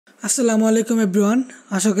আসসালামু আলাইকুম এভরিওয়ান।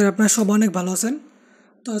 আশা করি আপনারা সবাই অনেক ভালো আছেন।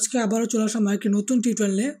 তো আজকে আবারও চলে আসলাম একটি নতুন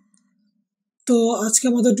টিউটোরিয়াল নিয়ে। তো আজকে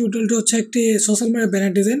আমাদের টিউটোরিয়ালটি হচ্ছে একটি সোশ্যাল মিডিয়া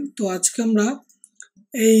ব্যানার ডিজাইন। তো আজকে আমরা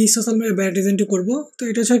এই সোশ্যাল মিডিয়া ব্যানার ডিজাইনটি করব। তো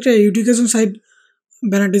এটা হচ্ছে একটা এডুকেশন সাইট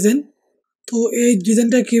ব্যানার ডিজাইন। তো এই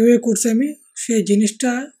ডিজাইনটা কীভাবে করছি আমি সেই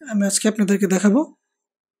জিনিসটা আমি আজকে আপনাদেরকে দেখাবো।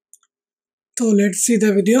 তো লেটস সি দ্য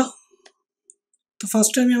ভিডিও। তো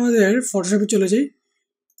ফার্স্টে আমি আমাদের ফটোশপে চলে যাই।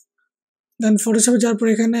 দেন ফটোশপে যাওয়ার পর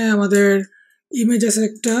এখানে আমাদের ইমেজ আছে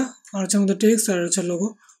একটা, আর হচ্ছে আমাদের টেক্সট আর হচ্ছে লোগো।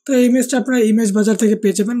 তো এই ইমেজটা আপনারা ইমেজ বাজার থেকে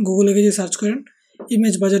পেয়ে যাবেন। গুগলে গিয়ে সার্চ করেন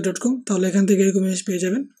imagebazaar.com, তাহলে এখান থেকে এরকম ইমেজ পেয়ে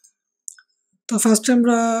যাবেন। তো ফার্স্টে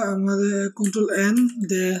আমরা আমাদের Ctrl+N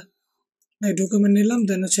দিয়ে ডকুমেন্ট নিলাম।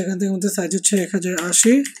 দেন হচ্ছে এখান থেকে আমাদের সাইজ হচ্ছে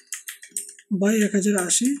 1080 x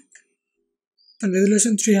 1080, দেন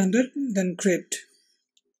রেজুলেশন 300, দেন ক্রিয়েট।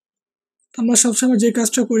 তো আমরা সবসময় যে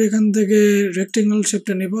কাজটা করি এখান থেকে রেক্টেঙ্গল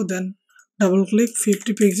শেপটা নিব, দেন ডাবল ক্লিক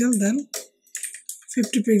 50 পিক্সেল, দেন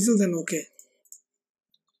 50 পিক্সেল, দেন ওকে।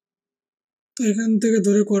 তো এখান থেকে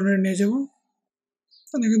ধরে কর্নার নিয়ে যাব,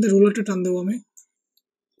 এখান থেকে রুলারটা টান দেবো আমি,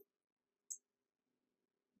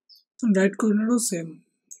 রাইট কর্নারও সেম।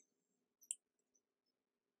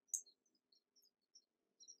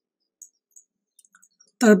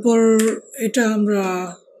 তারপর এটা আমরা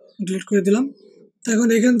ডিলিট করে দিলাম। তো এখন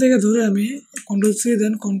এখান থেকে ধরে আমি Ctrl+C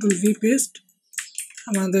দেন Ctrl+V পেস্ট,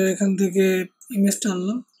 আমাদের এখান থেকে ইমেজটা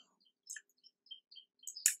আনলাম।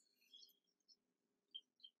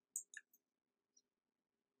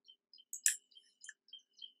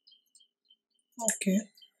 ওকে,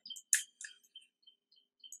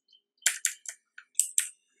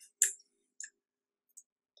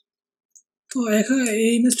 তো এখানে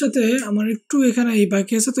এই ইমেজটাতে আমার একটু এখানে এই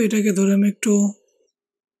বাকি আছে, তো এটাকে ধরে আমি একটু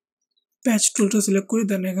প্যাচ টুলটা সিলেক্ট করি,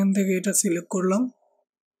 দেন এখান থেকে এটা সিলেক্ট করলাম।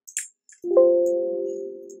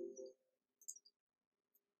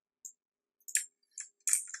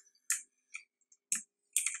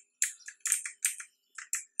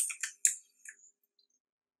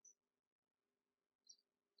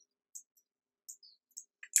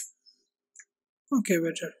 ওকে,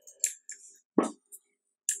 বেটার।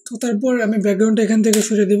 তো তারপর আমি ব্যাকগ্রাউন্ডটা এখান থেকে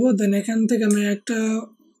সরিয়ে দিব। দেন এখান থেকে আমি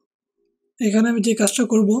এখানে আমি যে কাজটা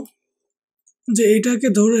করব, যে এইটাকে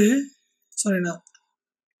ধরে না,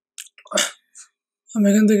 আমি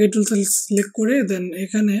এখান থেকে টুল সিলেক্ট করে দেন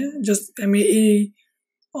এখানে জাস্ট আমি এই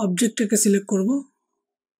অবজেক্টটাকে সিলেক্ট করব,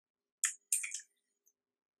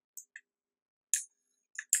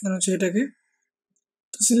 দেন হচ্ছে এটাকে।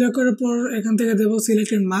 তো সিলেক্ট করার পর এখান থেকে দেবো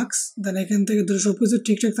সিলেক্টেড মার্কস, দেন এখান থেকে ধরে সব কিছু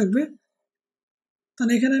ঠিকঠাক থাকবে। দেন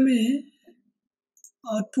এখানে আমি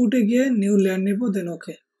আউটপুটে গিয়ে নিউ লেয়ার নিব, দেন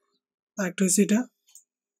ওকে। আরেকটা হচ্ছে এটা,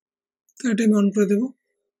 তো এটা আমি অন করে দেবো।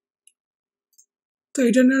 তো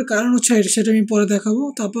এটা নেওয়ার কারণ হচ্ছে সেটা আমি পরে দেখাবো।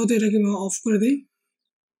 তারপর তো এটাকে আমি অফ করে দিই।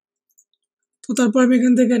 তো তারপর আমি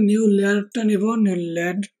এখান থেকে নিউ লেয়ারটা নেব। নিউ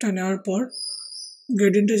লেয়ারটা নেওয়ার পর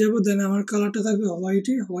গ্রেডিয়েন্টে যাব, দেন আমার কালারটা থাকবে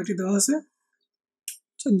হোয়াইটই দেওয়া আছে।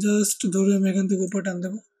 জাস্ট ধরে আমি এখান থেকে উপর টান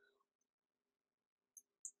দেবো।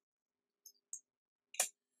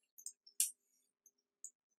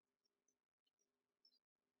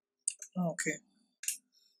 ওকে,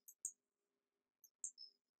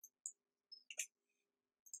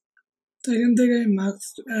 তো এখান থেকে আমি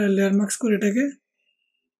লেয়ার মার্কস করে এটাকে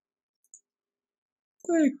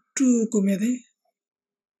একটু কমিয়ে দিই।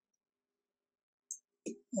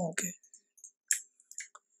 ওকে,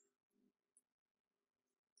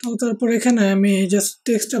 তো তারপর এখানে আমি জাস্ট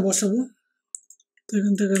টেক্সটটা বসাবো। তো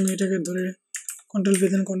এখান থেকে আমি এটাকে ধরে Ctrl+V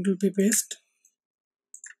দেন Ctrl+P পেস্ট।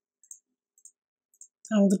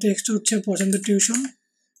 আমাদের টেক্সট হচ্ছে পছন্দের টিউশন।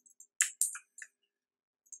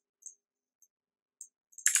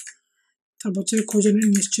 তারপর হচ্ছে খুঁজে নিন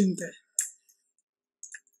নিশ্চিন্তে।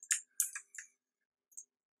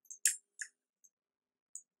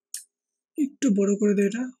 একটু বড় করে দিই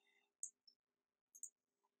এটা।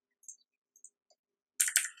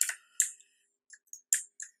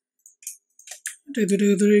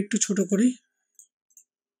 দুটোকে ধরে একটু ছোট করি।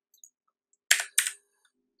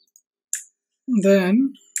 দেন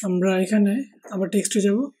আমরা এখানে আবার টেক্সটে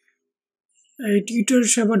যাব। এই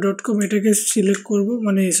tutorshaba.com এটাকে সিলেক্ট করব,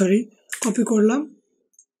 মানে কপি করলাম।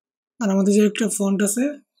 আর আমাদের যে একটা ফন্ট আছে,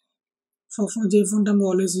 সবসময় যে ফন্ট আমরা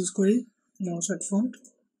অলওয়েজ ইউজ করি, নশার্ট ফন্ট,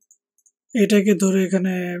 এটাকে ধরে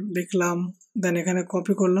এখানে লিখলাম। দেন এখানে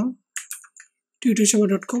কপি করলাম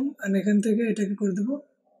tutorshaba.com, আর এখান থেকে এটাকে করে দেব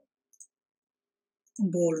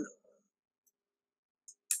বোল্ড।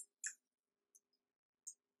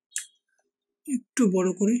 একটু বড়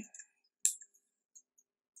করি।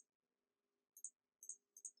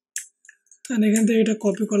 দেন এখান থেকে এটা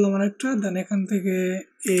কপি করলাম আরেকটা, দেন এখান থেকে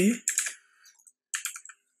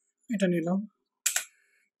এটা নিলাম,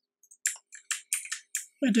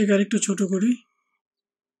 এটাকে আরেকটু ছোট করি।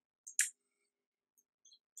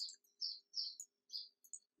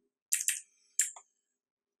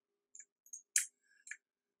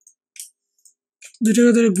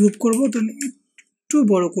 দুইটাকে ধরে গ্রুপ করবো, দেন একটু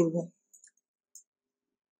বড় করব।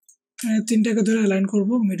 তিনটাকে ধরে অ্যালাইন করব,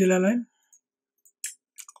 মিডল অ্যালাইন,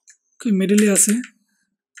 মিডলে আছে।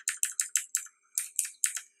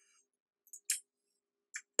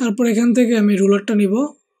 তারপর এখান থেকে আমি রুলারটা নিব,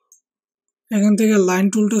 এখান থেকে লাইন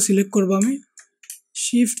টুলটা সিলেক্ট করব, আমি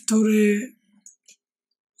শিফট ধরে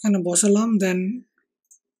এখানে বসালাম, দেন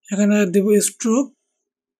এখানে দেব স্ট্রোক,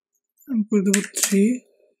 আমি করে দেবো 3,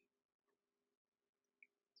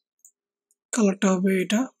 কালারটা হবে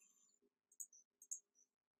এটা,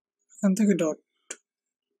 এখান থেকে ডট।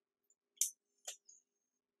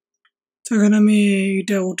 তো এখানে আমি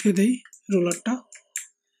এটা উঠিয়ে দিই রুলারটা,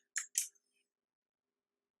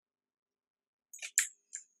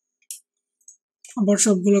 আবার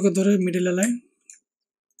সবগুলোকে ধরে মিডল লাইন।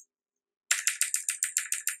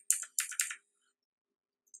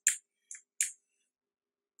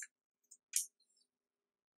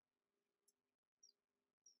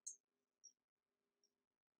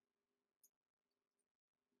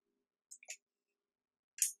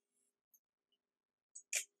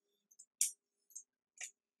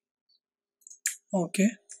 ওকে,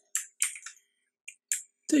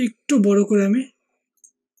 তো একটু বড় করে আমি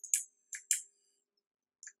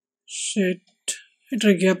সেট,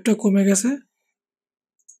 এটার গ্যাপটা কমে গেছে,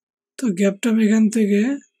 তো গ্যাপটা আমি এখান থেকে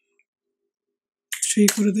 3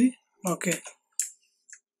 করে দিই। ওকে,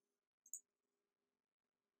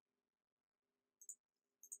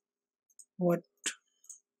 what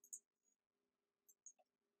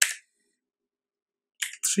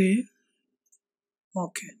 3,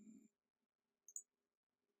 ওকে।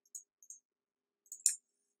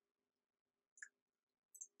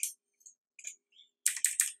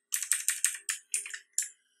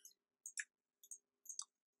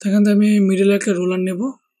 এখান থেকে আমি মিডলে একটা রুলার নেব।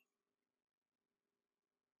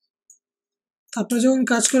 আপনারা যখন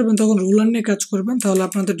কাজ করবেন তখন রুলার নিয়ে কাজ করবেন, তাহলে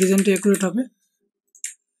আপনাদের ডিজাইনটা অ্যাকুরেট হবে।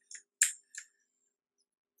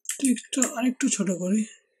 ঠিকটা আরেকটু ছোট করি,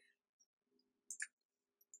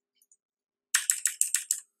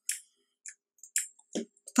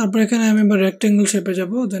 তারপর এখানে আমি এবার রেক্টেঙ্গল শেপে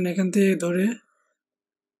যাব, দেন এখান থেকে ধরে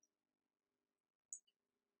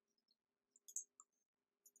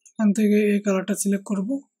এখান থেকে এই কালারটা সিলেক্ট করব,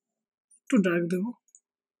 একটু ডার্ক দেব,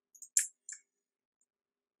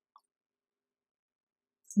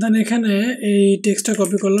 দেন এখানে এই টেক্সটটা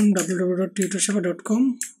কপি করলাম www.tutorshefa.com,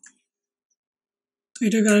 তো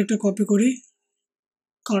এটাকে আরেকটা কপি করি,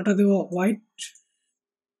 কালারটা দেবো হোয়াইট,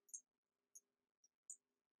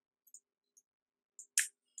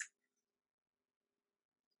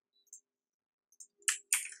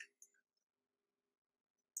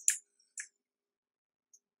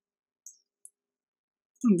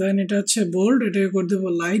 দেন এটা হচ্ছে বোল্ড, এটাকে করে দেবো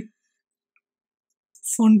লাইট,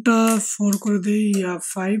 ফন্টটা 4 করে দিই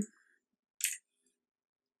 5,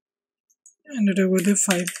 এন্ড এটা করে দিই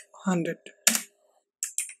 500।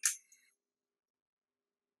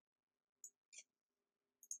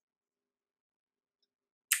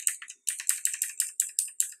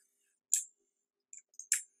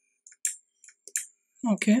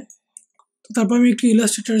 ওকে, তো তারপর আমি একটু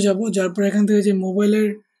ইলাস্ট্রেটর যাব, যার পর এখান থেকে যে মোবাইলের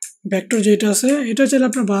ভেক্টর যেটা আছে এটা চাইলে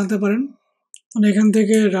আপনারা বানাতে পারেন, মানে এখান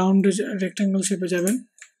থেকে রাউন্ড রেক্টেঙ্গল শেপে যাবেন,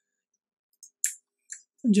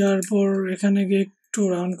 যার পর এখানে গিয়ে একটু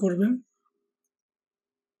রাউন্ড করবেন।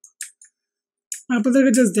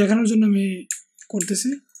 আপনাদেরকে জাস্ট দেখানোর জন্য আমি করতেছি।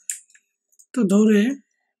 তো ধরে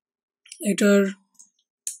এটার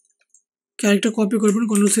ক্যারেক্টার কপি করবেন,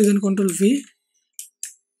 কন্ট্রোল সি দেন কন্ট্রোল ভি,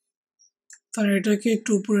 তার এটাকে একটু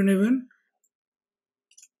উপরে নেবেন,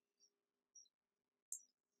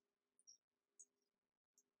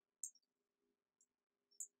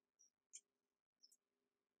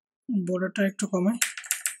 বর্ডারটা একটু কমাই,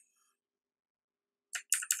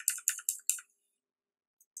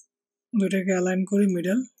 দুইটাকে অ্যালাইন করি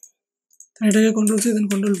মিডল, এটাকে কন্ট্রোল সি দেন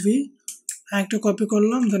কন্ট্রোল ভি, একটা কপি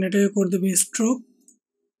করলাম, দেন এটাকে করে দেবে স্ট্রোক,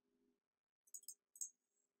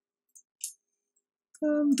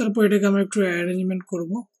 তারপর এটাকে আমরা একটু অ্যারেঞ্জমেন্ট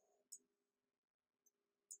করব,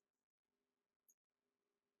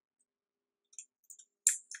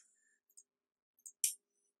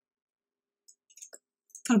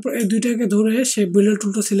 তারপর এই দুইটাকে ধরে শেপ বিল্ডার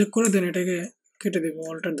টুলটা সিলেক্ট করে দেন এটাকে কেটে দেবো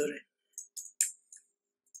অল্টার ধরে।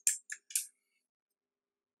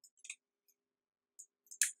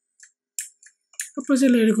 আপনারা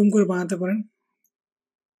চাইলে এরকম করে বানাতে পারেন।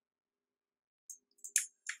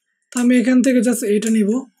 তো আমি এখান থেকে জাস্ট এইটা নিব,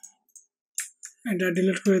 এটা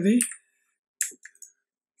ডিলিট করে দিই।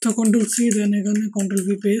 তো কন্ট্রোল সি, দেন এখানে কন্ট্রোল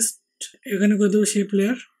ভি পেস্ট, এখানে করে দেবো শেপ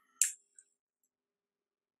লেয়ার।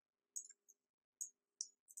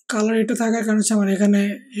 কালার এটা থাকার কারণ হচ্ছে আমার এখানে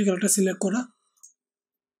এই কালারটা সিলেক্ট করা।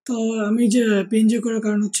 তো আমি যে পিএনজি করার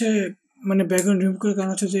কারণ হচ্ছে, মানে ব্যাকগ্রাউন্ড রিমুভ করার কারণ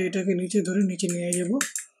হচ্ছে যে এটাকে নিচে ধরে নিচে নিয়ে যাবো।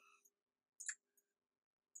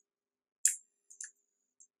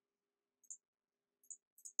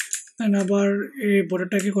 দেন আবার এই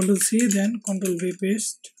বর্ডারটাকে কন্ট্রোল সি, দেন কন্ট্রোল ভি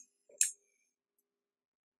পেস্ট।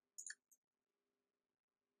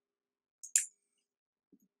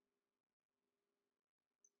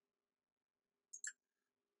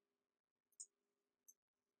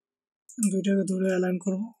 দুইটাকে ধরে অ্যালাইন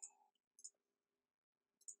করবো।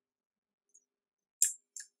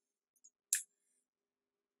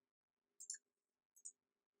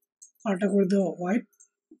 আরটা করে দেবো হোয়াইট,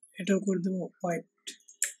 এটাও করে দেবো হোয়াইট।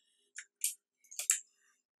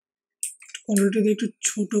 কোয়ালিটি দিয়ে একটু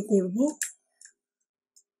ছোট করব।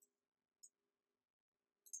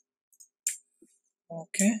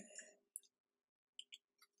 ওকে,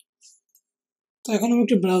 তো এখন আমি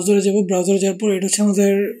একটু ব্রাউজারে যাব। ব্রাউজারে যাওয়ার পর এটা হচ্ছে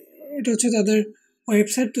আমাদের, এটা হচ্ছে তাদের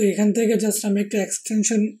ওয়েবসাইট। তো এখান থেকে জাস্ট আমি একটা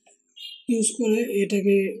এক্সটেনশন ইউজ করে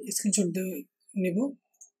এটাকে স্ক্রিনশট নেব।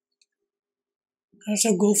 আর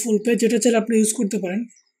সব গো ফুল পেজ, যেটা চাইলে আপনি ইউজ করতে পারেন।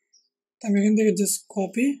 তো আমি এখান থেকে জাস্ট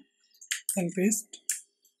কপি অ্যান্ড পেস্ট,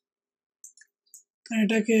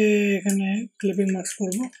 এটাকে এখানে ক্লিপিং মার্কস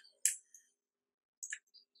করব।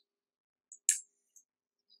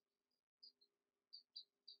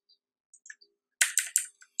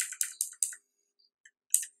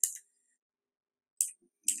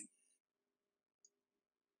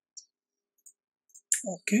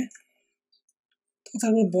 ওকে, তো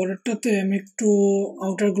তারপর বর্ডারটাতে আমি একটু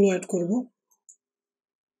আউটার গ্লো অ্যাড করব।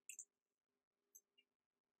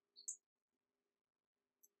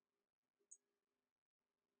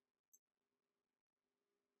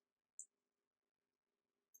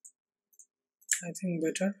 I think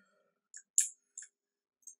better.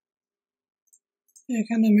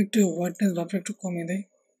 এখানে আমি একটু হোয়াইটনেস ভাবটা একটু কমিয়ে দিই।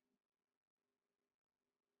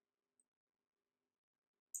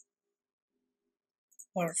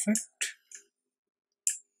 পারফেক্ট।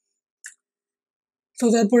 তো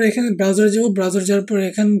তারপর এখানে ব্রাউজারে যাবো। ব্রাউজার যাওয়ার পর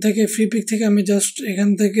এখান থেকে ফ্রি পিক থেকে আমি জাস্ট এখান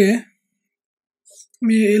থেকে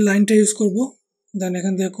আমি এই লাইনটা ইউজ করব। দেন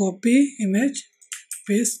এখান থেকে কপি ইমেজ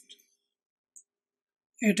পেস্ট,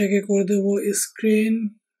 এটাকে করে দেব স্ক্রিন।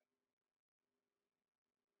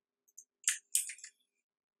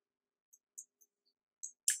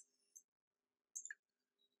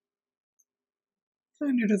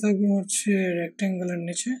 এটা থাকবে হচ্ছে রেক্ট্যাঙ্গেলের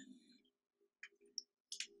নিচে।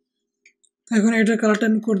 এখন এটার কালারটা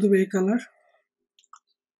আমি করে দেবো এই কালার।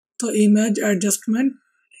 তো ইমেজ অ্যাডজাস্টমেন্ট,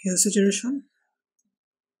 হিল স্যাচুরেশন,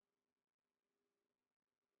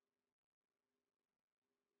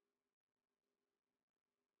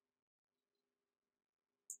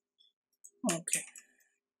 ওকে।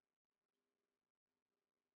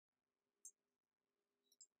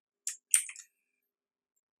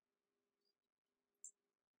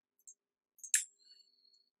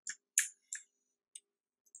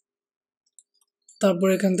 তারপর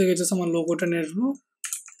এখান থেকে জাস্ট আমার লোগোটা নিয়ে আসবো,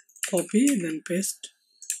 কপি দেন পেস্ট।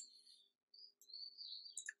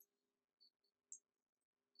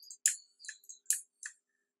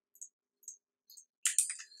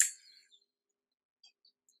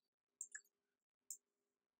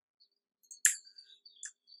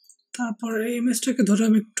 তারপর এই ইমেজটাকে ধরে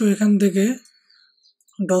আমি একটু এখান থেকে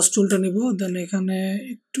ডস টুলটা নিব, দেন এখানে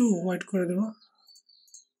একটু হোয়াইট করে দেবো।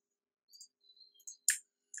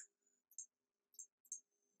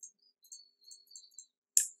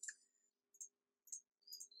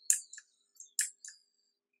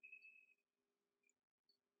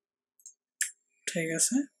 ঠিক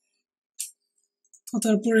আছে, তো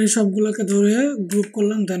তারপর এই সবগুলোকে ধরে গ্রুপ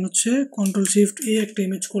করলাম, দেন হচ্ছে কন্ট্রোল শিফট এই একটা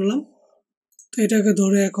ইমেজ করলাম। তো এটাকে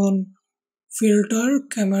ধরে এখন ফিল্টার,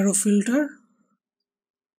 ক্যামেরা ফিল্টার,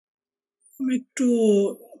 আমি একটু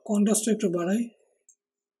কন্ট্রাস্টটা একটু বাড়াই,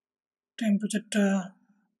 টেম্পারেচারটা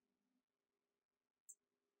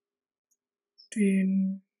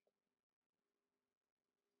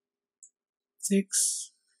 6,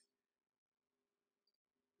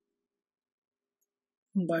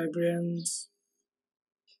 ভাইব্রেন্স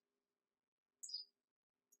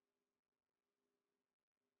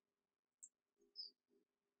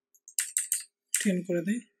 10 করে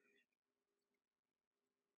দিই।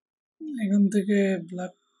 এখান থেকে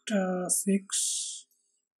ব্ল্যাকটা 6,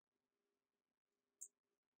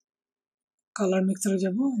 কালার মিক্সারে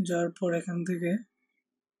যাব, যাওয়ার পর এখান থেকে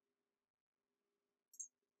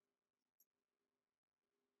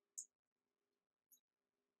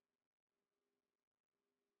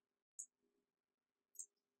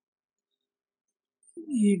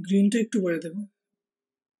এই গ্রিনটা একটু বাড়িয়ে দেবো।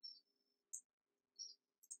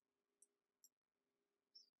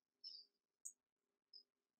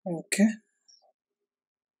 ওকে,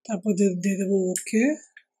 তারপর দিয়ে দেবো ওকে।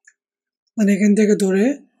 মানে এখান থেকে ধরে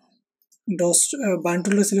ডস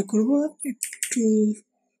বান্টুলটা সিলেক্ট করবো, একটু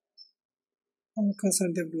হালকা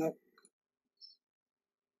সাইডে ব্ল্যাক।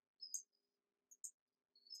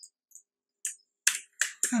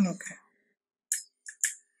 ওকে,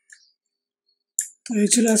 তো এই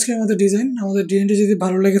ছিল আজকে আমাদের ডিজাইন। আমাদের ডিজাইনটা যদি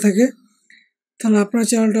ভালো লেগে থাকে তাহলে আপনার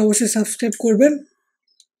চ্যানেলটা অবশ্যই সাবস্ক্রাইব করবেন।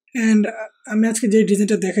 অ্যান্ড আমি আজকে যে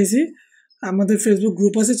ডিজাইনটা দেখাইছি, আমাদের ফেসবুক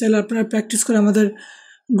গ্রুপ আছে, চাইলে আপনারা প্র্যাকটিস করে আমাদের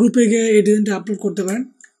গ্রুপে গিয়ে এই ডিজাইনটা আপলোড করতে পারেন।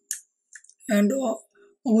 অ্যান্ড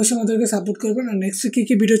অবশ্যই আমাদেরকে সাপোর্ট করবেন। আর নেক্সট কী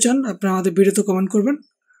কী ভিডিও চান আপনারা আমাদের ভিডিওতে কমেন্ট করবেন।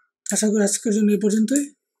 আশা করি আজকের জন্য এই পর্যন্তই।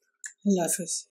 আল্লাহ হাফেজ।